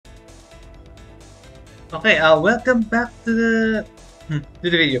Okay, welcome back to the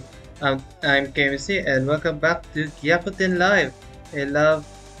video. I'm KMC and welcome back to Gyakuten Live. I love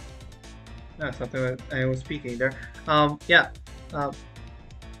something I was speaking there. Yeah. Um,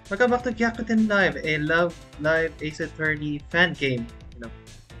 Welcome back to Gyakuten Live, a love live Ace Attorney fan game. You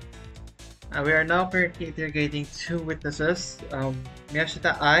know, we are now currently interrogating two witnesses,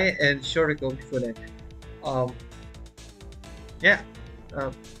 Miyashita I and Shoriko Mifune. Um, yeah.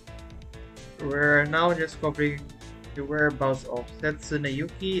 Uh, We're now just covering the whereabouts of Setsuna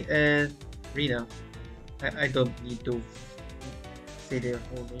Yuki and Rina. I don't need to say their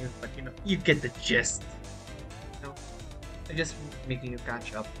whole names, but you get the gist. You know, I'm just making you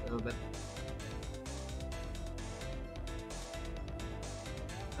catch up a little bit.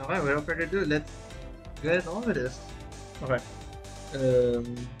 Alright, without further ado, let's get on with this. Okay. Um.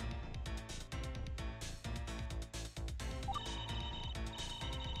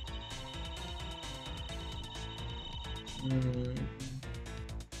 mm,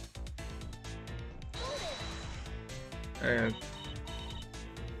 uh,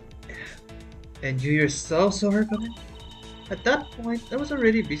 and you yourself saw her coming? At that point, I was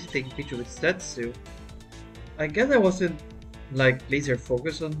already busy taking pictures with Setsu. I guess I wasn't like laser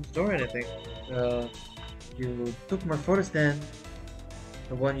focused on the store or anything. Uh, you took more photos than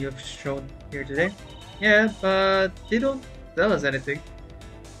the one you've shown here today? Yeah, but they don't tell us anything.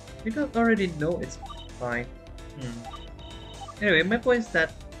 We don't already know it's fine. Anyway, my point is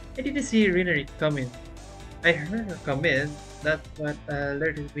that I didn't see Rinari come in. I heard her come in. That's what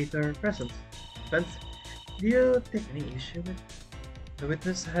alerted me to her presence. But do you take any issue with the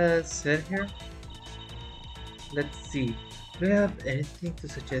witness has said here? Let's see. Do you have anything to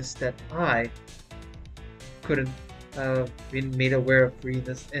suggest that I couldn't have been made aware of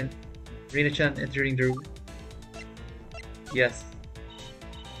Rina-chan entering the room? Yes.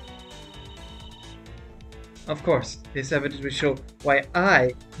 Of course, this evidence will show why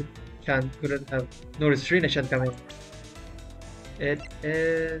couldn't have noticed Rina-chan coming. It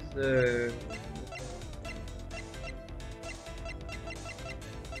is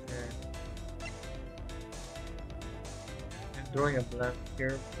I'm drawing a blank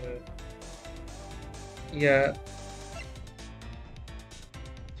here, but yeah.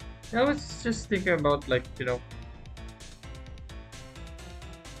 I was just thinking about yeah.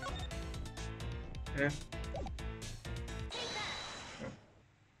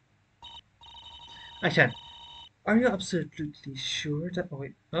 Achan, are you absolutely sure that? Oh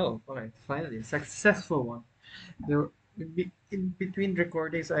wait, oh, okay, finally, a successful one. There, in between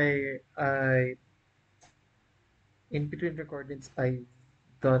recordings, in between recordings, I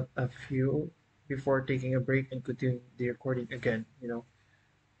done a few before taking a break and continuing the recording again.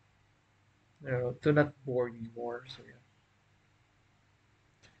 To not bore you more. So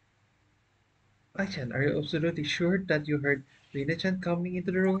yeah. Achan, are you absolutely sure that you heard Rina-chan coming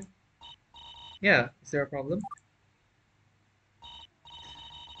into the room? Yeah, is there a problem?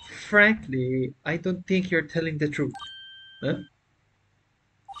 Frankly, I don't think you're telling the truth. Huh?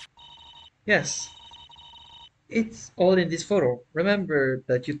 Yes, it's all in this photo. Remember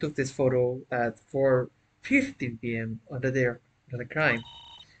that you took this photo at 4:15 p.m. on the day of the crime.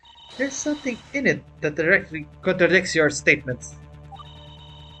 There's something in it that directly contradicts your statements.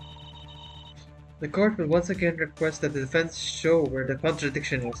 The court will once again request that the defense show where the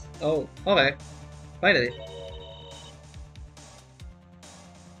contradiction is. Oh, okay. Finally.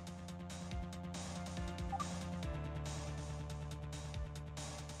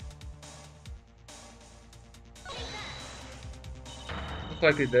 Looks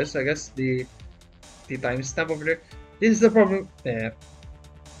like this, I guess the timestamp over there. This is the problem.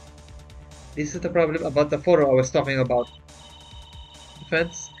 This is the problem about the photo I was talking about.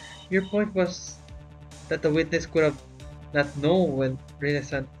 Defense, your point was that the witness could have not known when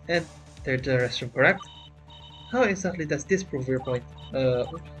Renaissance entered the restroom, correct? How exactly does this prove your point?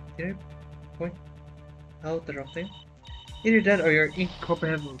 Oops, did I point out the wrong thing? Either that or your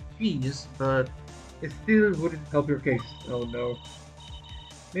incomprehensible genius, but it still wouldn't help your case. Oh no.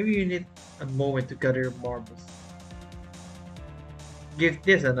 Maybe you need a moment to gather your marbles. Give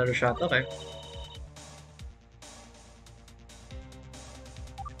this another shot, okay.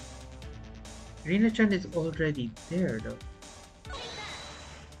 Rina-chan is already there though.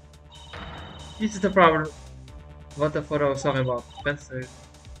 This is the problem. What the photo I was talking about. Defense,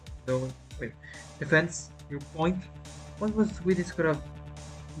 don't wait. Defense, your point. What was witness could have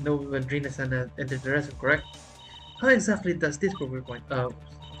known when Rina-san entered the restroom, correct? How exactly does this prove your point?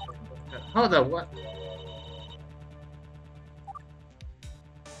 How the what?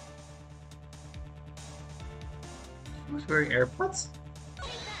 He was wearing AirPods?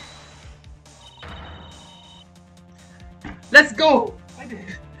 Let's go!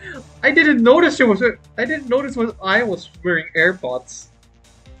 I didn't notice she was. I didn't notice when I was wearing AirPods.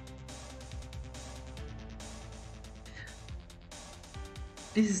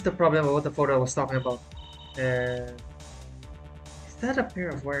 This is the problem about the photo I was talking about. Uh, is that a pair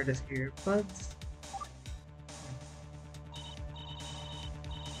of wireless earbuds?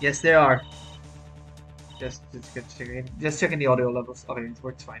 Yes, they are. Just checking the audio levels. Okay, it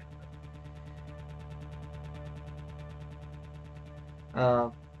works fine. Uh,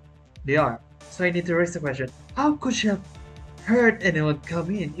 they are. So I need to raise the question: how could she have heard anyone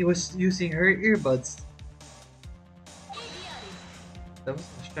come in? He was using her earbuds. That was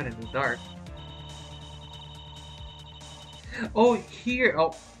shot in the dark. Oh, here.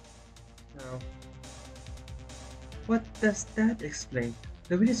 Oh, no. What does that explain?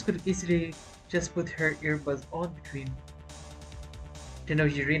 The witness could easily just put her earbuds on between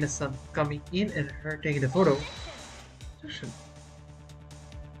Urina's son coming in and her taking the photo.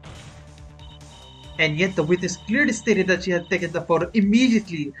 And yet the witness clearly stated that she had taken the photo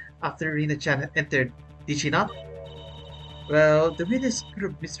immediately after Rina-chan had entered. Did she not? Well, the witness could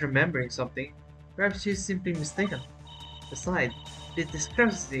have misremembering something. Perhaps she's simply mistaken. Besides, the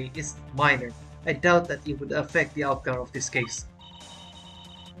discrepancy is minor. I doubt that it would affect the outcome of this case.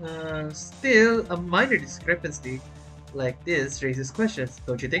 Still, a minor discrepancy like this raises questions,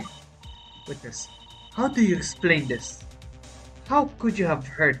 don't you think? Witness, how do you explain this? How could you have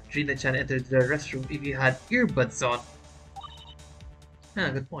heard Rina-chan enter the restroom if you had earbuds on? Ah,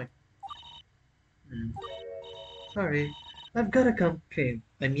 good point. Hmm. Sorry, I've got a complaint.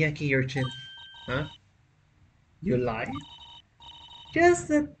 I'm yanking your chin. Huh? You lie? Just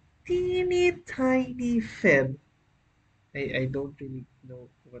a teeny tiny fib. I don't really know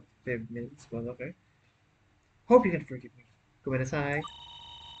what fib means, but okay. Hope you can forgive me. Kumanasai.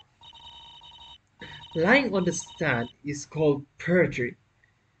 Lying on the stand is called perjury.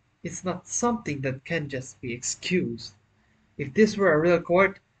 It's not something that can just be excused. If this were a real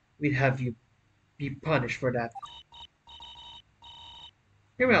court, we'd have you be punished for that.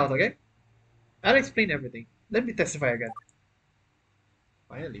 Hear me out, okay? I'll explain everything. Let me testify again.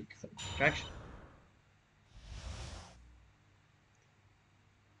 Finally, some traction.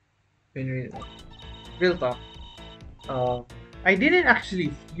 Real talk. Uh, I didn't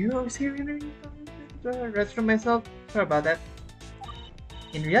actually hear I was hearing the rest from myself. Sorry about that.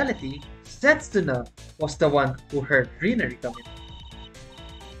 In reality, Setsuna was the one who heard Rinari come in.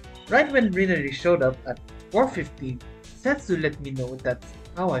 Right when Rinari showed up at 4:15, Setsu let me know that's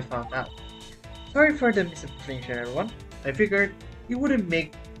how I found out. Sorry for the misinformation, everyone. I figured it wouldn't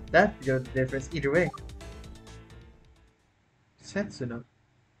make that big of a difference either way. Setsuna.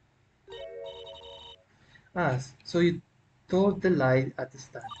 Ah, so you told the lie at the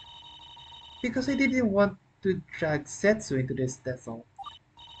start. Because I didn't want to drag Setsu into this, that's all.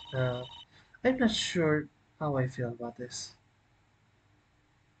 Uh, I'm not sure how I feel about this.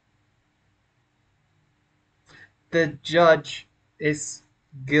 The judge is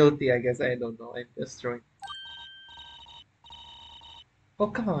guilty, I guess. I don't know. I'm just throwing. Oh,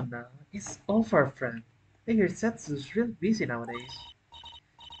 come on now. It's all for a friend. I hear Setsu's real busy nowadays.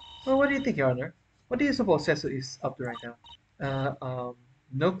 Well, what do you think, Your Honor? What do you suppose Setsu is up to right now? Uh, um,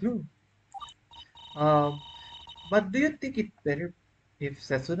 no clue. Um, but do you think it better if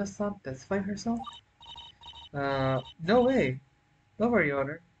Setsuna-san testify herself? No way. Don't worry, Your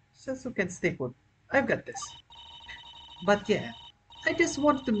Honor. Setsu can stay put. I've got this. But yeah, I just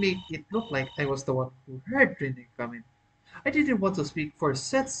wanted to make it look like I was the one who heard Rin come in. I didn't want to speak for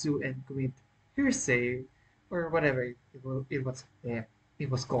Setsu and commit hearsay or whatever it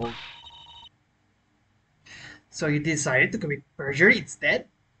was called. So you decided to commit perjury instead?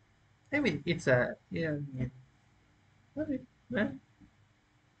 I mean, it's a yeah. Okay, well,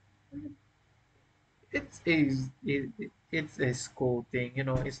 it's a it's a school thing, you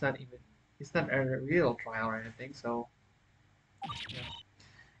know. It's not a real trial or anything. So yeah,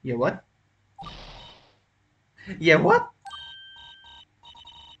 yeah what? Yeah what?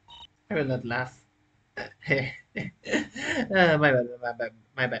 I will not laugh. My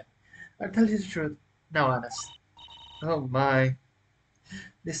bad. I'll tell you the truth. Now, honest. Oh my,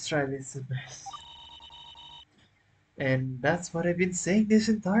 this trial is a mess. And that's what I've been saying this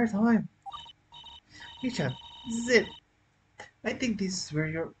entire time. Richard, this is it. I think this is where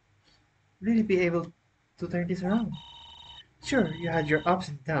you'll really be able to turn this around. Sure, you had your ups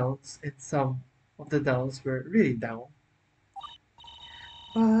and downs, and some of the downs were really down.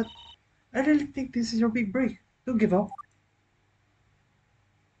 But I really think this is your big break. Don't give up.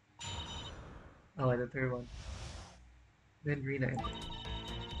 Oh, and the third one. Then Rina entered.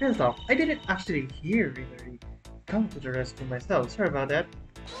 Real talk, I didn't actually hear Rina come to the rescue myself. Sorry about that.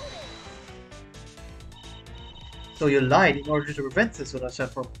 So you lied in order to prevent Setsuna-chan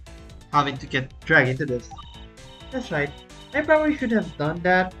from having to get dragged into this. That's right. I probably should have done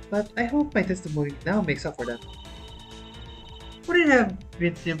that, but I hope my testimony now makes up for that. Would it have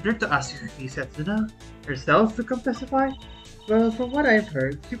been simpler to ask Yuki Setsuna herself to come testify? Well, from what I've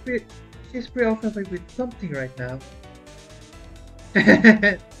heard, she's preoccupied with something right now.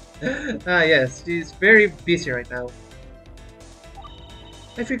 Yes, she's very busy right now.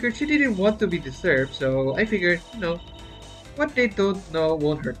 I figured she didn't want to be disturbed, so I figured, what they don't know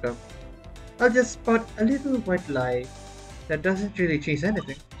won't hurt them. I'll just spot a little white lie that doesn't really change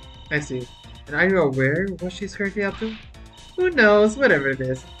anything. I see. And are you aware what she's currently up to? Who knows, whatever it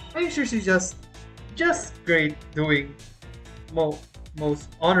is. I'm sure she's just great doing most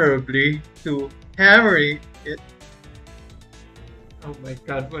honorably to hammering it. Oh my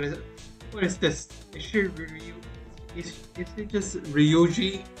god, what is it? What is this? Is she Ryu? Is it just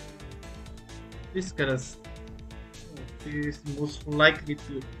Ryuji? This kind of... She's most likely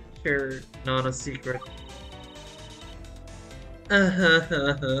to share Nana's secret.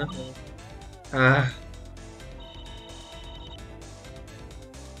 Ah.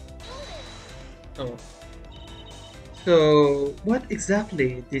 Oh. So, what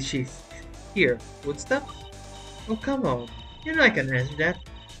exactly did she hear? Footsteps? Oh, come on. You know I can answer that.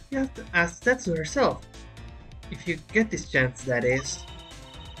 You have to ask Setsu herself. If you get this chance, that is.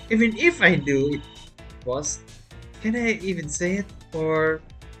 Even if I knew it was, can I even say it? Or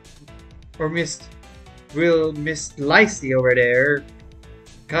Miss Lacey over there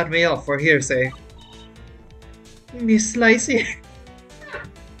cut me off for hearsay. Miss Lacey?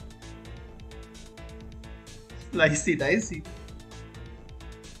 Lacey dicey.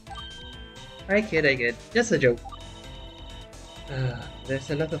 I kid. Just a joke. There's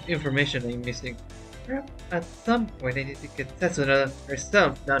a lot of information I'm missing. Perhaps at some point I need to get Setsuna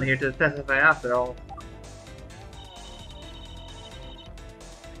herself down here to testify after all.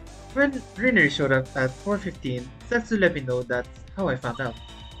 When Rinnery showed up at 4:15, Setsu let me know that's how I found out.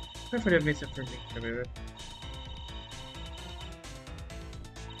 Sorry for the misinformation.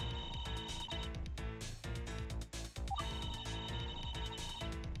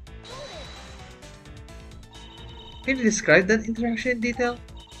 Can you describe that interaction in detail?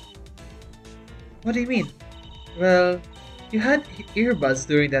 What do you mean? Well, you had earbuds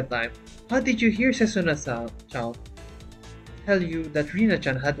during that time. How did you hear Setsuna-chan tell you that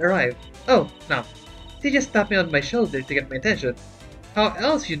Rina-chan had arrived? Oh, no. She just tapped me on my shoulder to get my attention. How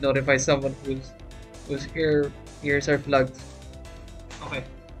else you notify someone whose ears are plugged? Okay.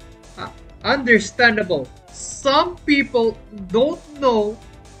 Understandable. Some people don't know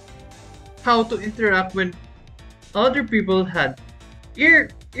how to interact when other people had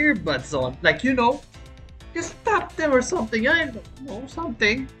earbuds on. Like, just tap them or something. I don't know,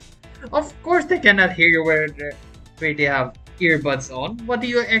 something. Of course they cannot hear you where they have earbuds on. What do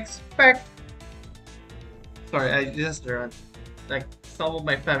you expect? Sorry, I just like some of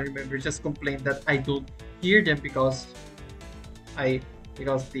my family members just complained that I don't hear them because the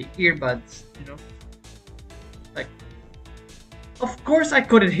earbuds, Like, of course I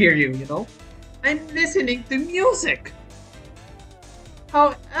couldn't hear you, I'm listening to music.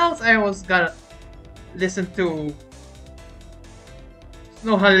 How else I was gonna listen to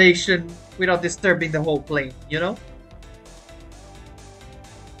snow halation without disturbing the whole plane, Oh,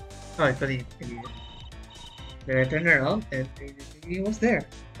 I couldn't hear you. Then I turned around and he was there.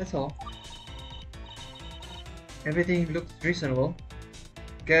 That's all. Everything looked reasonable.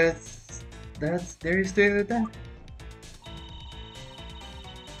 Guess there is to it with that.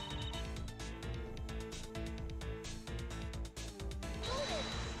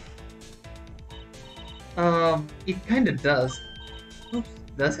 It kinda does. Oops,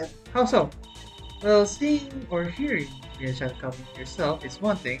 does it? How so? Well, seeing or hearing Rina-chan coming yourself is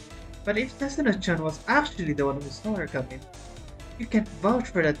one thing, but if Setsuna-chan was actually the one who saw her come in, you can't vouch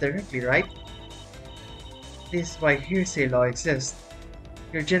for that directly, right? This is why hearsay law exists.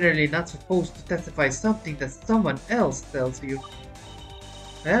 You're generally not supposed to testify something that someone else tells you.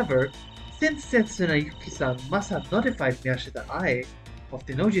 However, since Setsuna Yuki-san must have notified Miyashita Ai of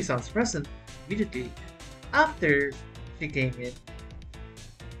Tenoji-san's presence immediately after she came in,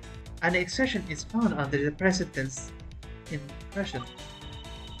 an exception is found under the precedent's impression.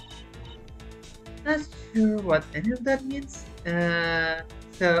 Not sure what any of that means,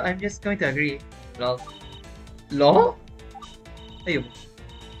 so I'm just going to agree. Lol. Law? Ayun.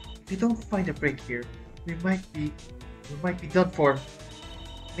 If we don't find a break here, we might be done for.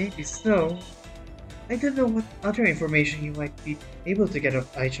 Maybe so. I don't know what other information you might be able to get of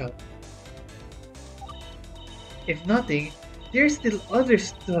Ai-chan. If nothing, there's still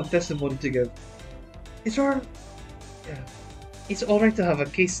others to have testimony to give. It's all, yeah, it's alright to have a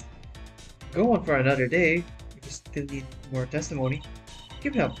case go on for another day. If you still need more testimony,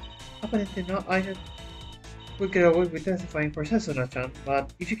 keep it up. Up until now, I will get away with testifying for Sasuna-chan,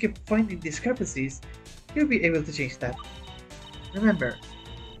 but if you keep finding discrepancies, you'll be able to change that. Remember,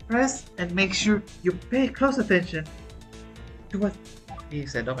 rest and make sure you pay close attention to what being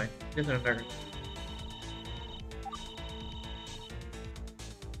said. Okay, just remember.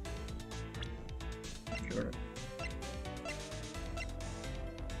 Sure.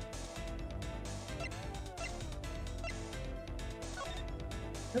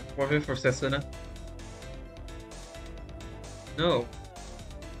 Profit for Sasuna? No.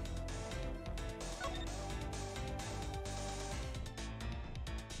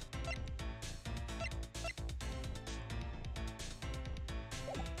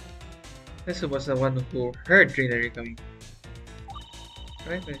 This was the one who heard Greenery coming.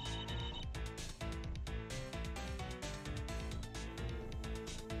 Right, right.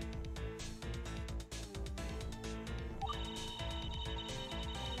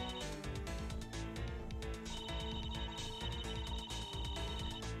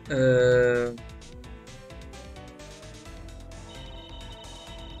 Uh,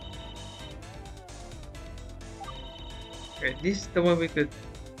 okay, this is the one we could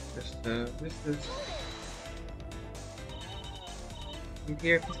just this in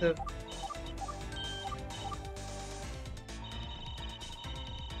here piece of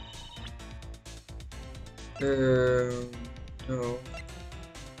no.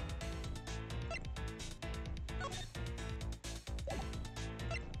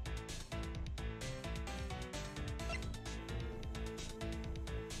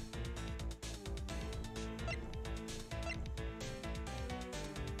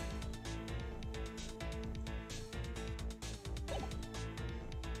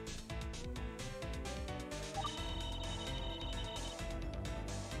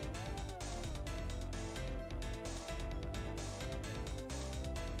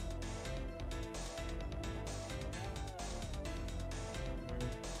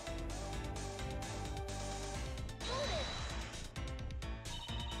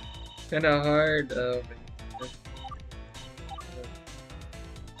 Kinda hard. Okay,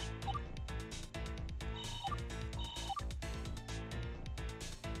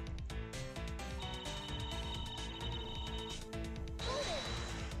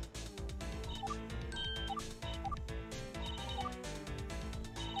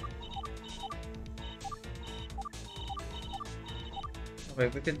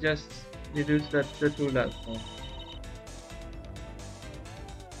 we could just reduce that the two last one.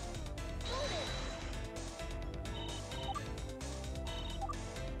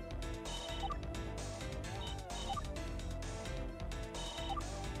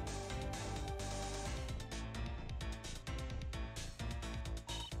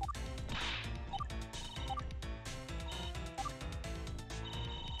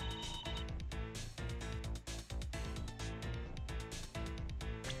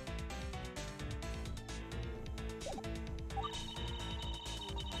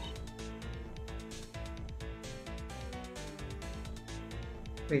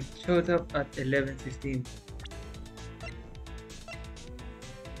 Wait, showed up at 11:15.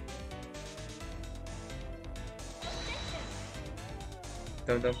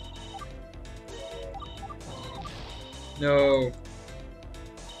 Dum. No.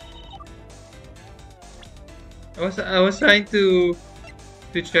 I was trying to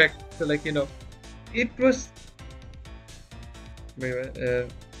check, so like, you know, it was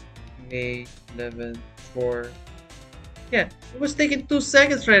May 11 4. Yeah, it was taking 2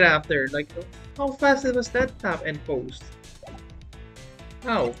 seconds right after. Like, how fast was that tap and post?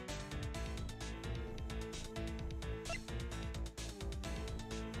 How?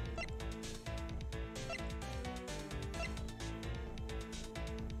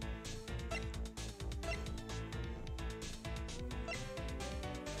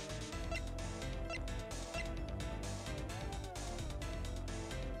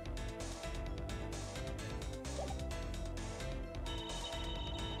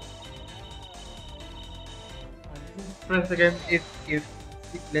 Press again if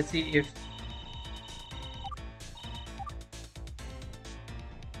let's see if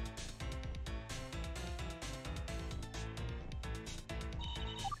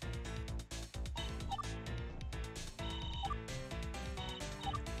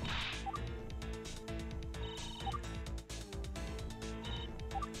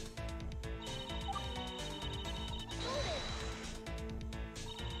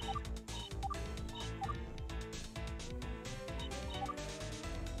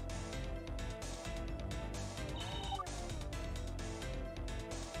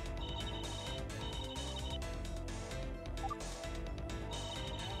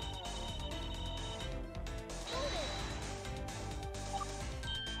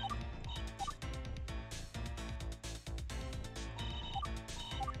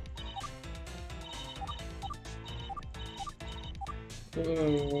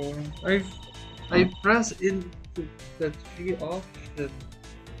So I press into the three options.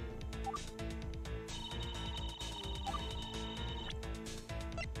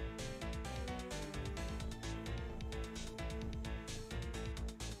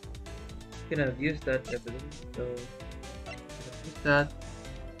 Gonna use that evidence, so gonna use that.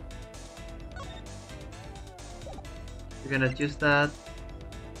 You're gonna use that.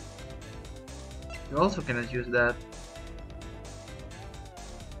 You're also gonna use that.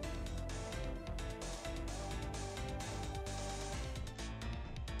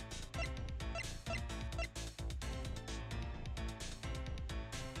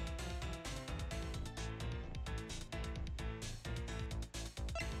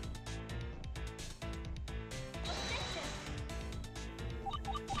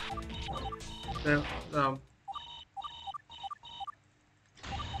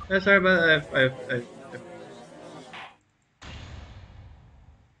 Well, sorry, but I've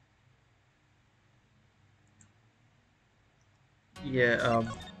yeah,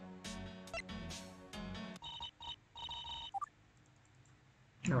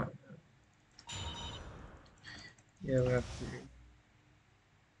 no, yeah, we have to,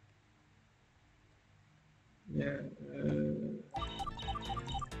 yeah,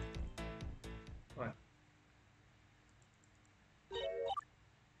 fine.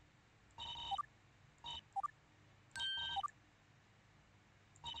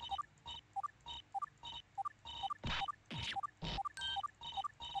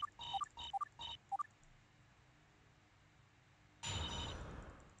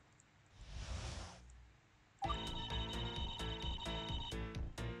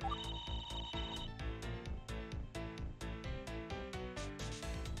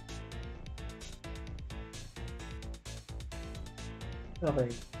 Okay,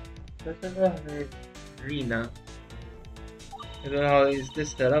 that's another arena. I don't know how is this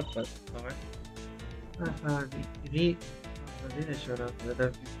set up, but alright. The arena showed up at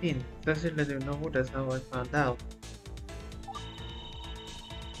level 15. Doesn't let you know that's how I found out.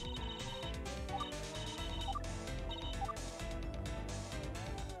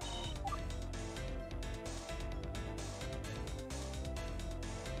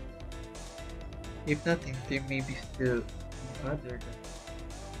 If nothing, there may be still other.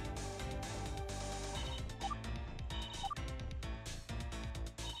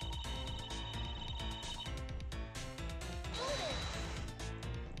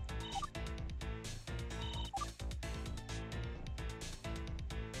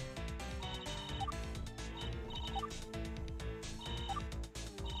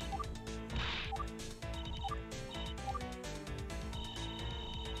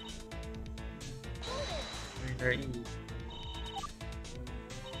 Very easy.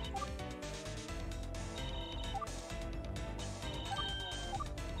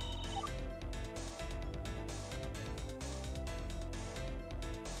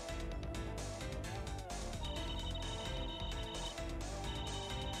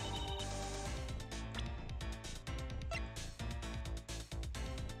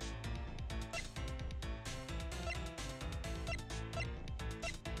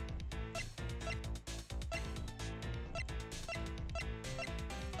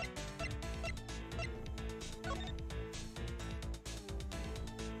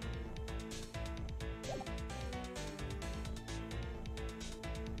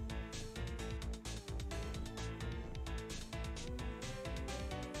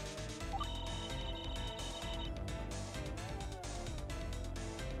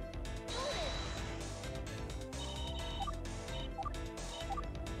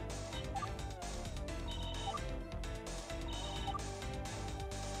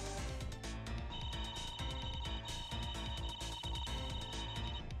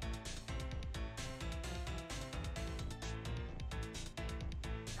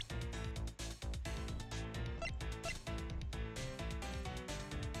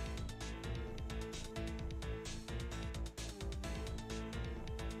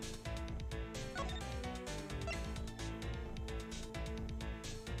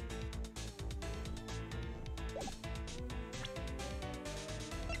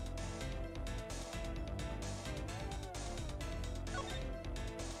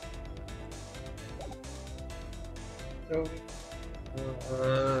 So,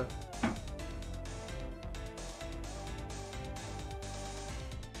 uh,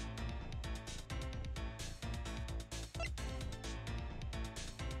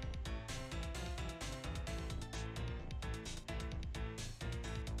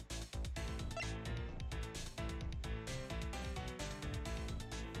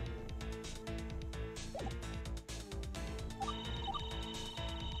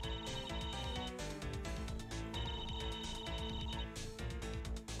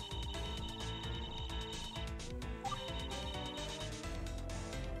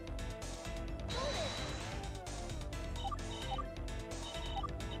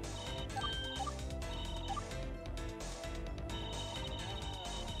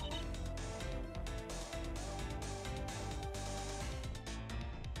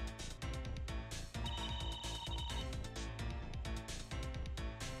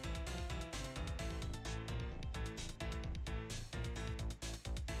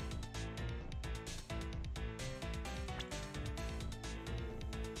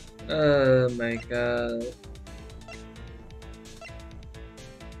 Oh my god.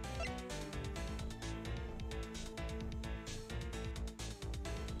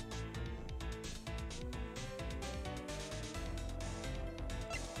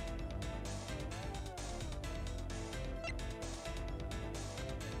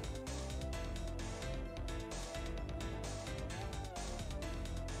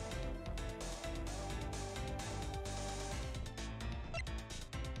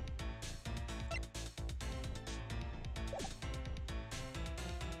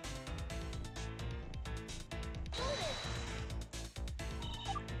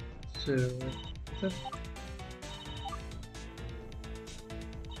 So, what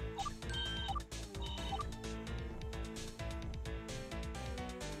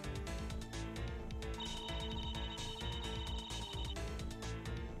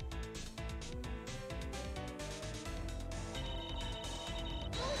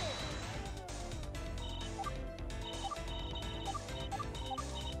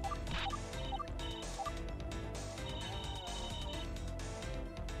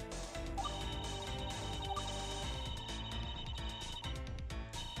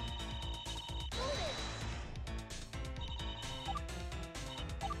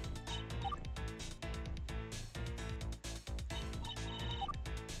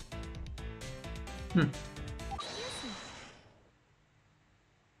Hmm.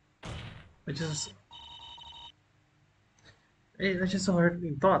 I just, I just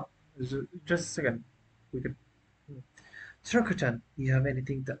already thought. Just a second. We could. Shiroko-chan, do you have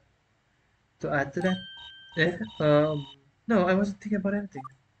anything to add to that? Eh? No, I wasn't thinking about anything.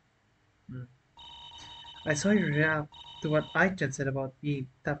 Hmm. I saw you react to what I-chan said about being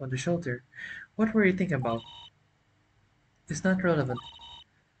tapped on the shoulder. What were you thinking about? It's not relevant.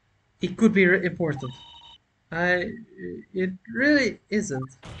 It could be important. I. It really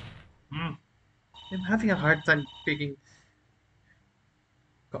isn't. Hmm. I'm having a hard time picking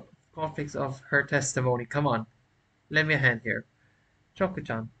conflicts of her testimony. Come on, lend me a hand here.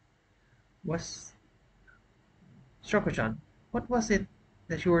 Shoko-chan, what's Shoko-chan? What was it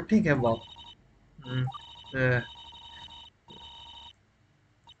that you were thinking about? Hmm. Uh,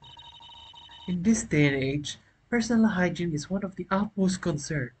 in this day and age, personal hygiene is one of the utmost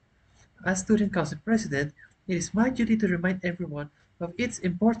concern. As student council president, it is my duty to remind everyone of its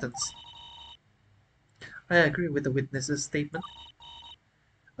importance. I agree with the witness's statement.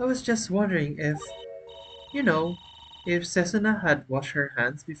 I was just wondering you know, if Sesuna had washed her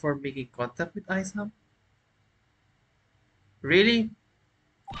hands before making contact with Aizam. Really?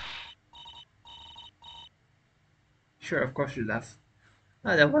 Sure, of course you laugh.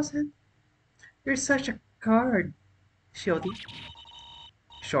 Ah, that was it. You're such a card, Shorty.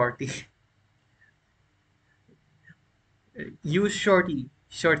 Shorty. You shorty.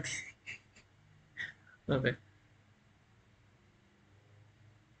 Shorty. Okay.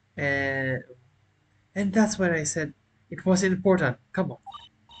 And and that's when I said it wasn't important. Come on.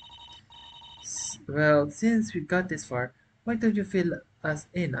 Well, since we got this far, why don't you fill us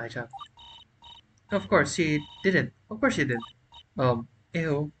in, Aisha? Of course she didn't. Of course she didn't.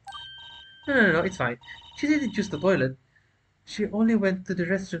 Ew. No, it's fine. She didn't use the toilet. She only went to the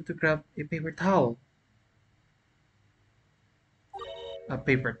restroom to grab a paper towel. A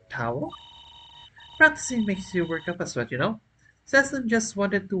paper towel? Practicing makes you work up a sweat, you know? Cecily just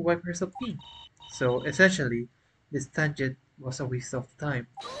wanted to wipe herself clean. So essentially, this tangent was a waste of time.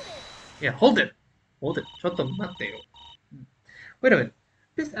 Yeah, hold it! Hold it. Chotto Mateo. Wait a minute.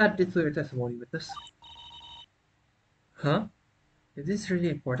 Please add this to your testimony witness. Huh? Is this really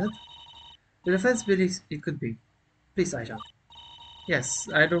important? The defense believes it could be. Please, Aisha. Yes,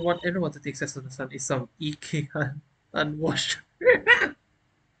 I don't want anyone to think Cecily is some icky unwashed.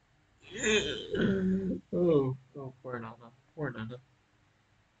 Poor Nana. Poor Nana.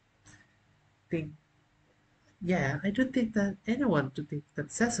 Think Yeah, I don't think that anyone to think that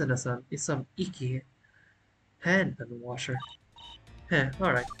Sesuna-san is some icky hand washer. Heh,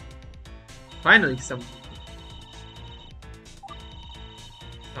 alright. Finally some...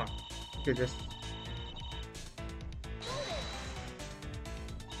 Oh, okay,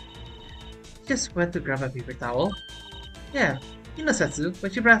 just went to grab a paper towel. Yeah, you know Setsu,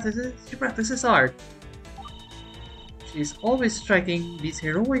 when she practices art. She's always striking these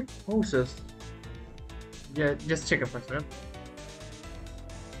heroic poses. Yeah, just check it first, man.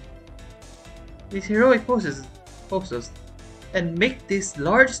 These heroic poses, and make these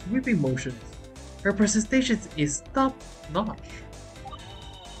large sweeping motions. Her presentation is top notch.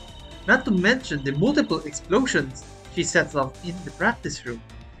 Not to mention the multiple explosions she sets off in the practice room.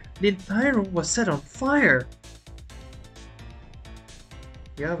 The entire room was set on fire.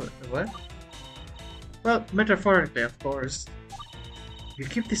 Yeah, but what? Well, metaphorically, of course. You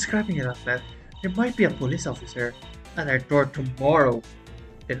keep describing it like that. There might be a police officer at our door tomorrow.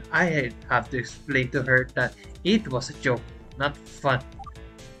 Then I have to explain to her that it was a joke, not fun.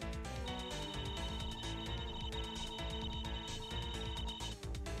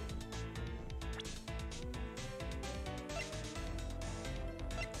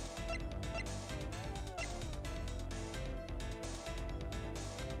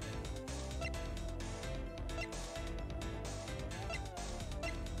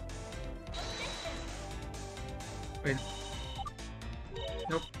 Wait,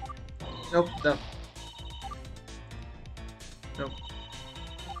 nope, nope, nope, nope.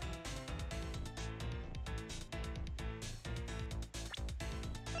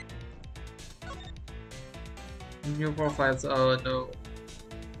 New profiles, oh no.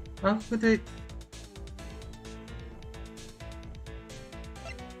 How could I?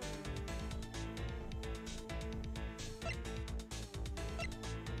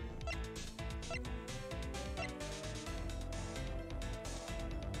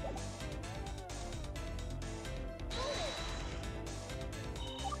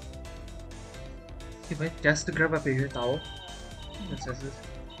 He went just to grab a paper towel. What says it?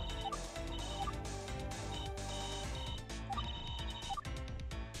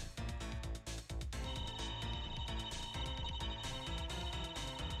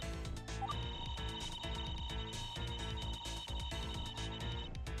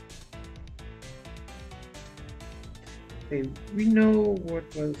 Hey, we know what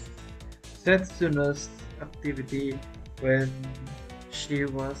was Setsuna's activity when she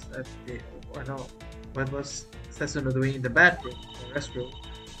was at the. Oh no, what was Setsuna doing in the bathroom, the restroom?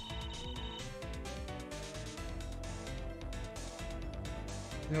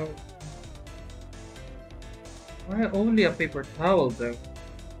 No, why only a paper towel though?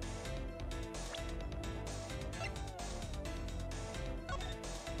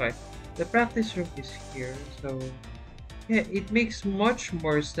 Right, the practice room is here, so yeah, it makes much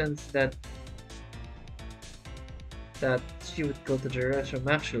more sense that she would go to the restroom.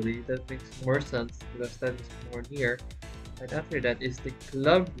 Actually, that makes more sense because that is more near. And after that is the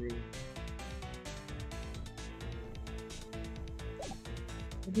club room.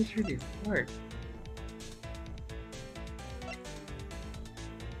 It is really hard.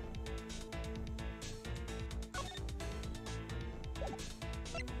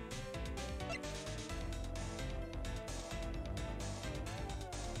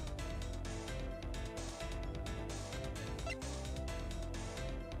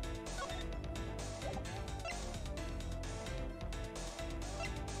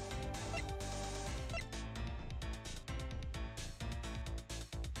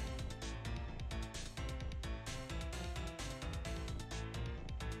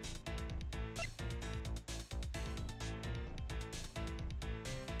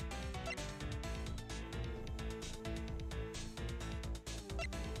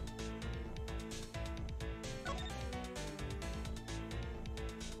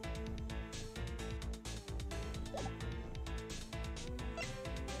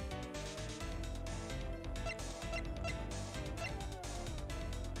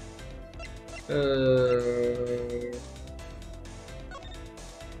 Uh,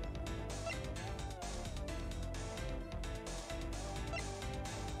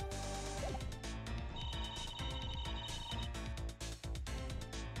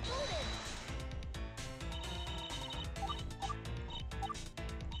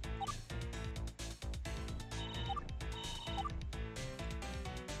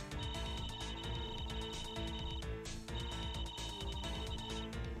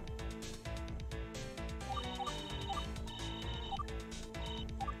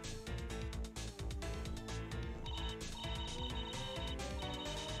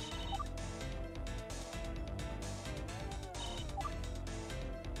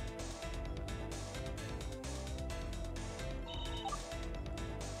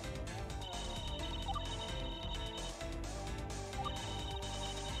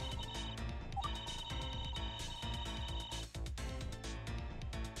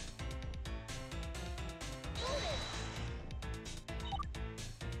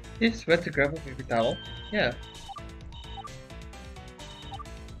 you just went to grab a paper towel. Yeah.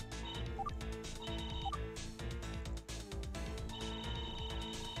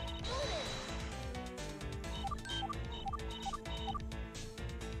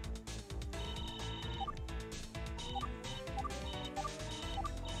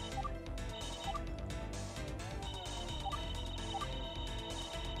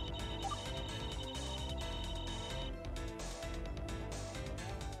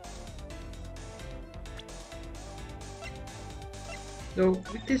 Though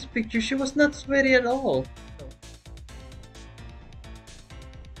with this picture, she was not sweaty at all.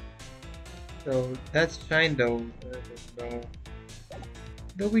 So that's fine though. No.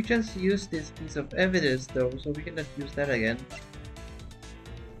 Though we just used this piece of evidence though, so we cannot use that again.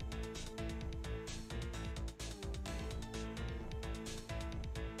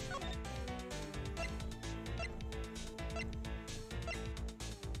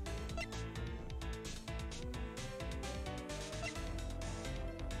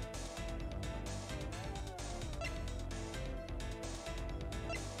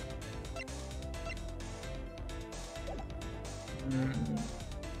 Hmm.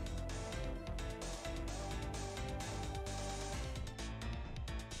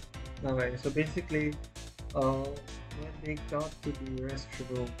 Okay, so basically, when they got to the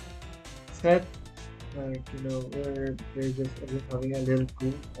restroom, said like where they're just having a little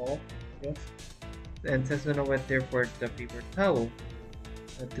goof off, I guess. And Setsuna went there for the paper towel.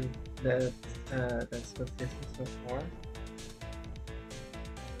 To that that's what this is so far.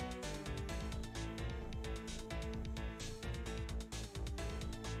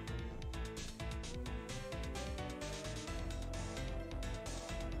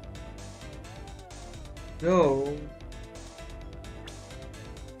 So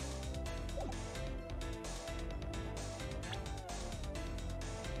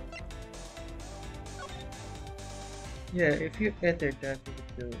yeah, if you enter that,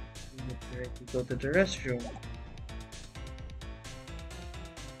 you would directly go to the restroom.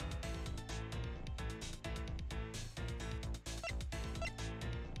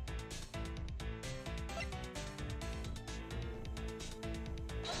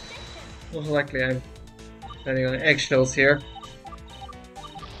 Most likely, I'm standing on eggshells here.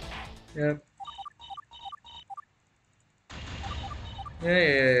 Yep.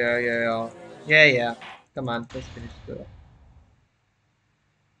 Yeah. Come on, let's finish the.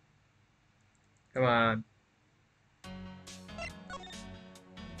 Come on.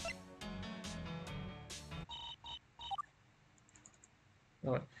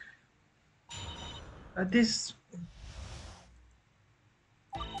 Oh, this.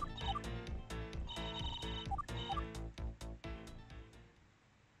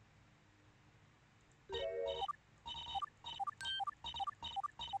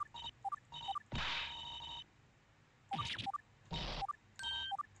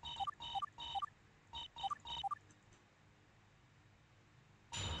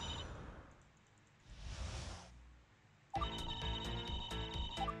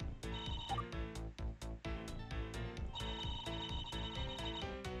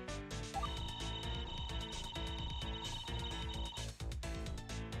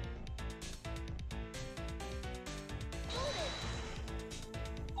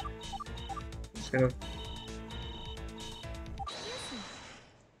 Just gonna.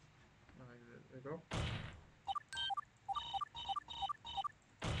 There we go.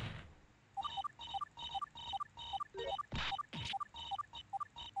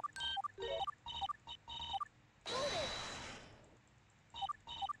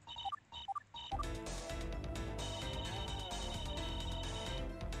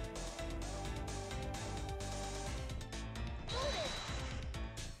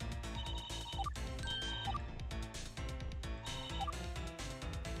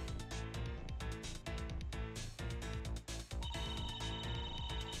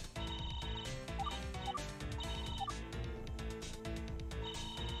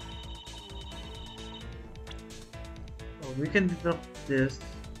 Oh, we can deduct this.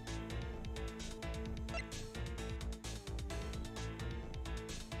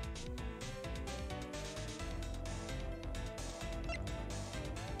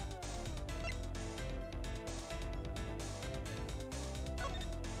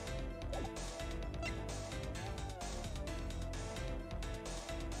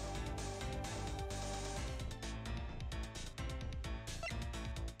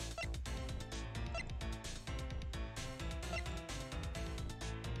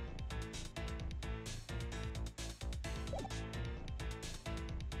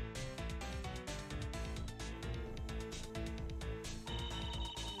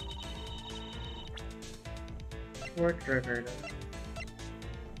 Work record.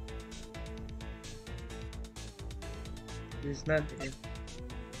 It's not it.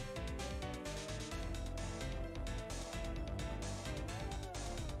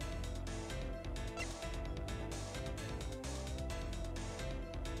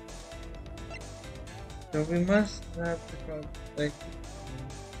 So we must have the like.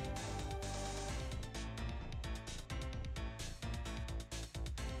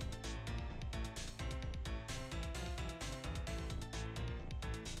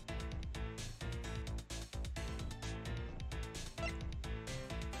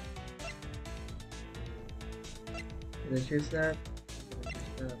 Gonna choose that. Gonna choose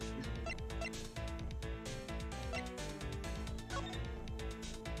that.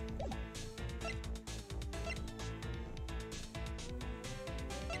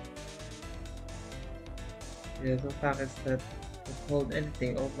 Yeah, no packets that could hold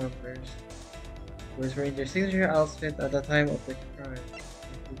anything, all members. Was wearing their signature outfit at the time of the crime.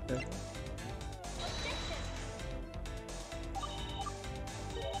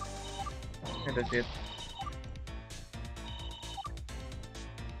 And that's it.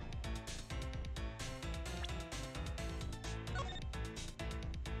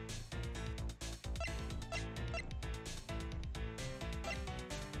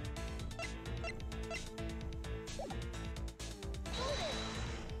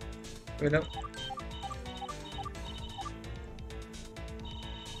 Wait up.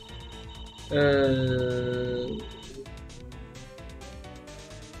 Uh,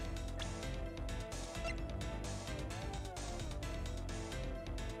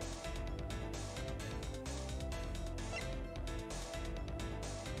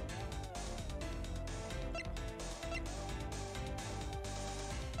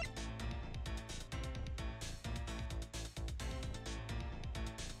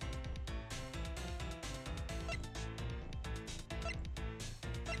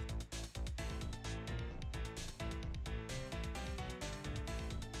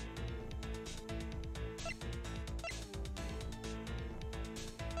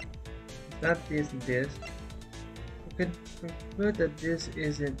 not this and this. We could conclude that this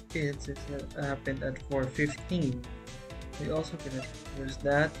isn't it since it happened at 4:15. We also gonna use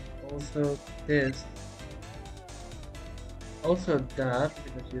that. Also this. Also that.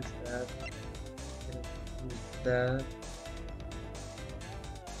 We're gonna use that. We're gonna use that.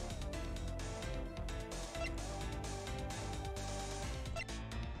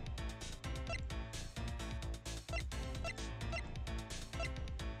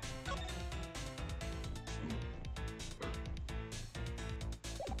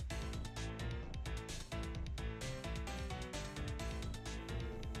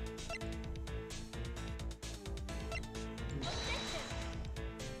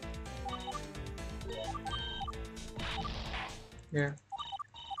 Yeah.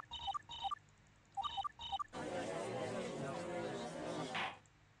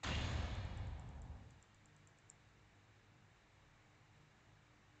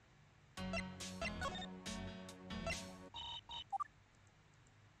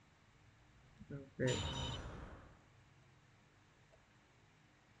 Okay.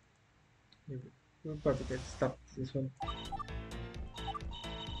 We'll probably get stuck with this one.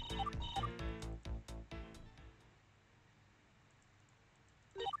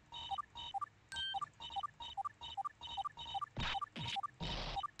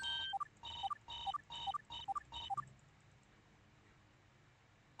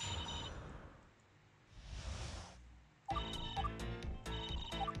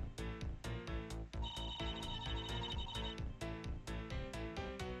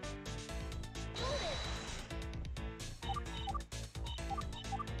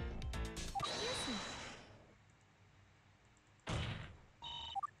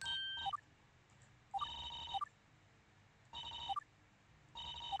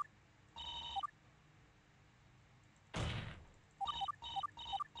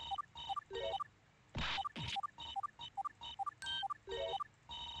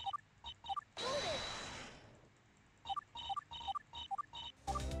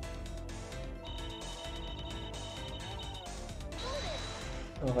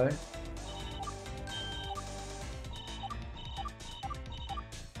 Okay.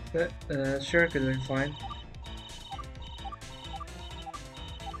 Sure, could be fine.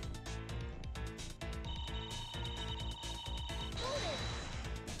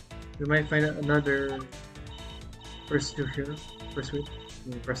 We might find another pursuit here. Pursuit.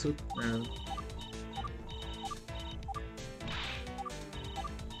 Pursuit. Uh,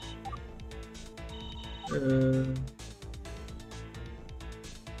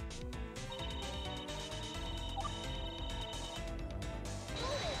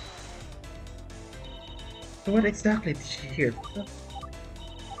 so what exactly did she hear?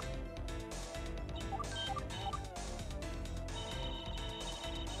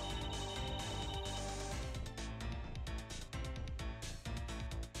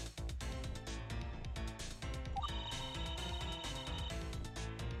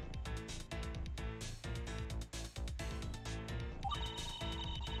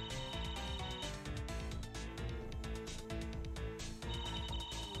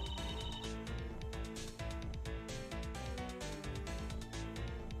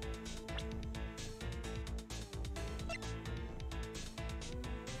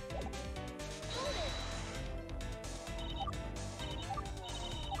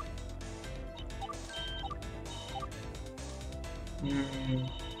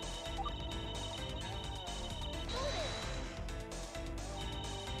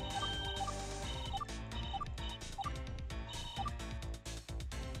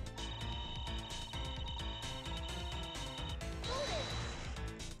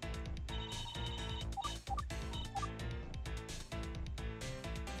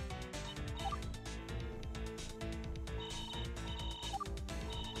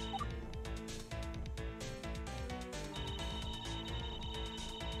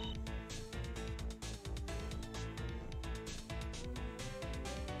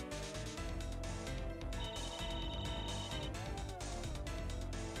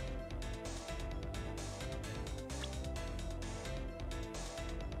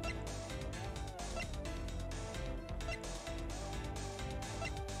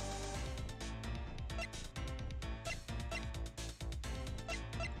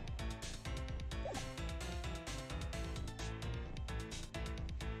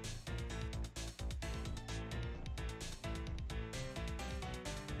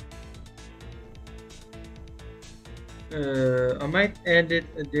 Mm, I might end it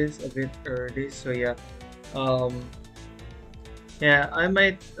this a bit early, so yeah. Um, yeah, I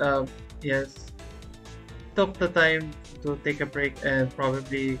might yes took the time to take a break and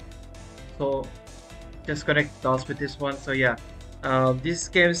probably so just connect dots with this one. So yeah, this is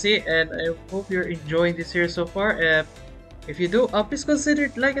KMC, and I hope you're enjoying this series so far. If you do, please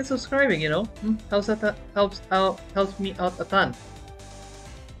consider like and subscribing. Helps me out a ton.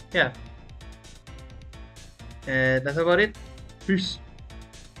 Yeah, and that's about it. Peace.